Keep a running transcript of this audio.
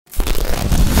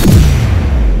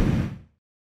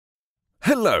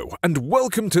Hello and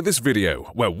welcome to this video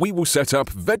where we will set up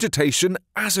Vegetation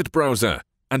Asset Browser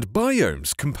and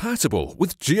Biomes compatible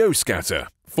with GeoScatter,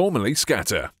 formerly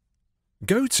Scatter.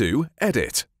 Go to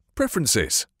Edit,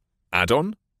 Preferences,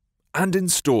 Add-on, and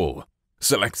Install.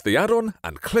 Select the add-on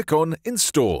and click on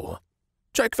Install.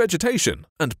 Check Vegetation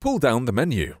and pull down the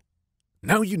menu.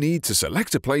 Now you need to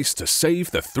select a place to save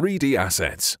the 3D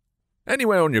assets.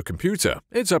 Anywhere on your computer,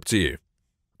 it's up to you.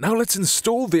 Now let's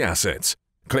install the assets.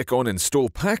 Click on Install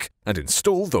Pack and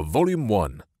install the Volume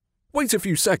 1. Wait a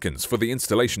few seconds for the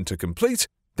installation to complete,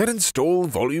 then install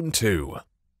Volume 2.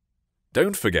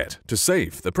 Don't forget to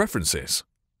save the preferences.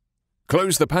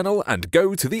 Close the panel and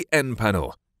go to the N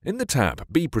panel. In the tab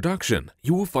B Production,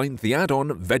 you will find the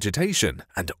add-on Vegetation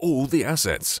and all the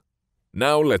assets.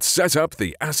 Now let's set up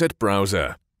the Asset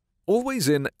Browser. Always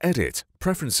in Edit,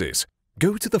 Preferences,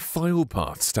 go to the File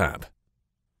Paths tab.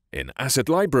 In Asset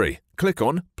Library, click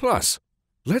on Plus.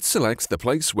 Let's select the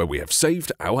place where we have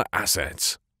saved our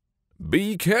assets.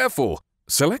 Be careful!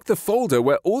 Select the folder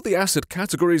where all the asset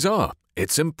categories are.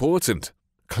 It's important.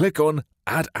 Click on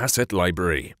Add Asset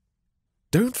Library.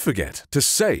 Don't forget to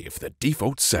save the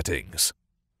default settings.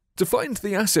 To find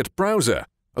the Asset Browser,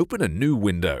 open a new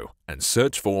window and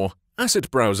search for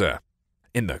Asset Browser.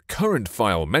 In the Current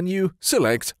File menu,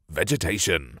 select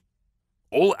Vegetation.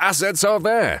 All assets are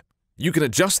there. You can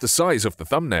adjust the size of the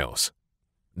thumbnails.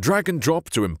 Drag and drop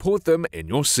to import them in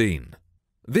your scene.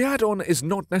 The add-on is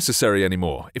not necessary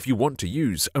anymore if you want to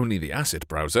use only the Asset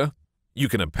Browser. You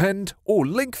can append or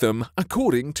link them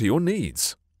according to your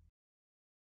needs.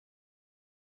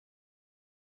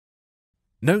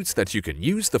 Note that you can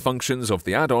use the functions of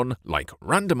the add-on like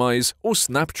randomize or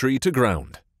snap tree to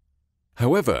ground.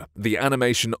 However, the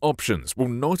animation options will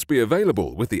not be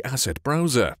available with the Asset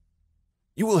Browser.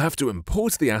 You will have to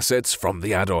import the assets from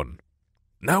the add-on.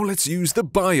 Now let's use the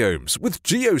Biomes with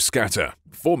GeoScatter,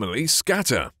 formerly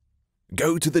Scatter.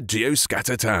 Go to the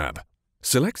GeoScatter tab.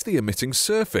 Select the emitting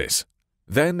surface.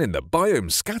 Then in the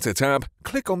Biome Scatter tab,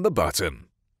 click on the button.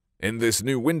 In this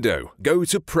new window, go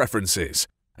to Preferences,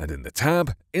 and in the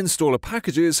tab Installer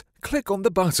Packages, click on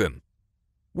the button.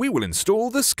 We will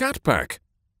install the Scat Pack.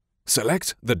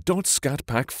 Select the .scat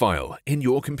pack file in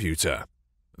your computer.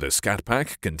 The Scat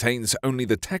Pack contains only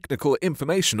the technical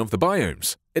information of the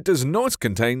biomes. It does not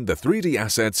contain the 3D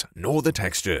assets nor the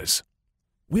textures.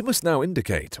 We must now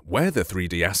indicate where the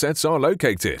 3D assets are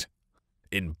located.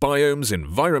 In Biomes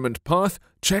Environment Path,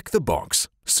 check the box,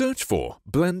 search for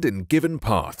Blend in Given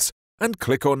Paths, and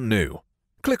click on New.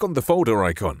 Click on the folder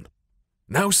icon.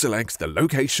 Now select the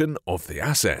location of the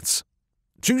assets.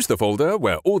 Choose the folder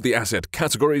where all the asset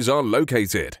categories are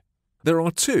located. There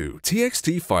are 2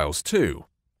 TXT files too.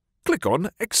 Click on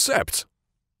Accept.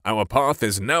 Our path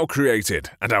is now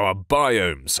created and our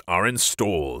biomes are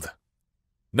installed.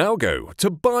 Now go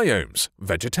to Biomes,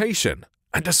 Vegetation,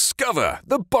 and discover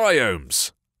the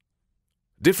biomes.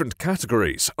 Different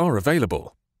categories are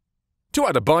available. To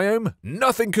add a biome,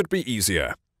 nothing could be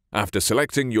easier. After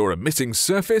selecting your emitting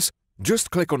surface, just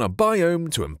click on a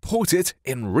biome to import it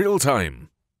in real time.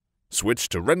 Switch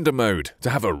to render mode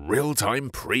to have a real-time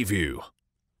preview.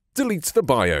 Delete the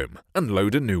biome and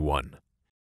load a new one.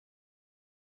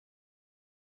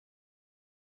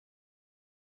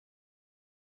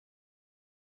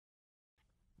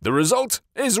 The result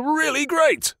is really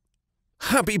great!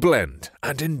 Happy blend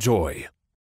and enjoy!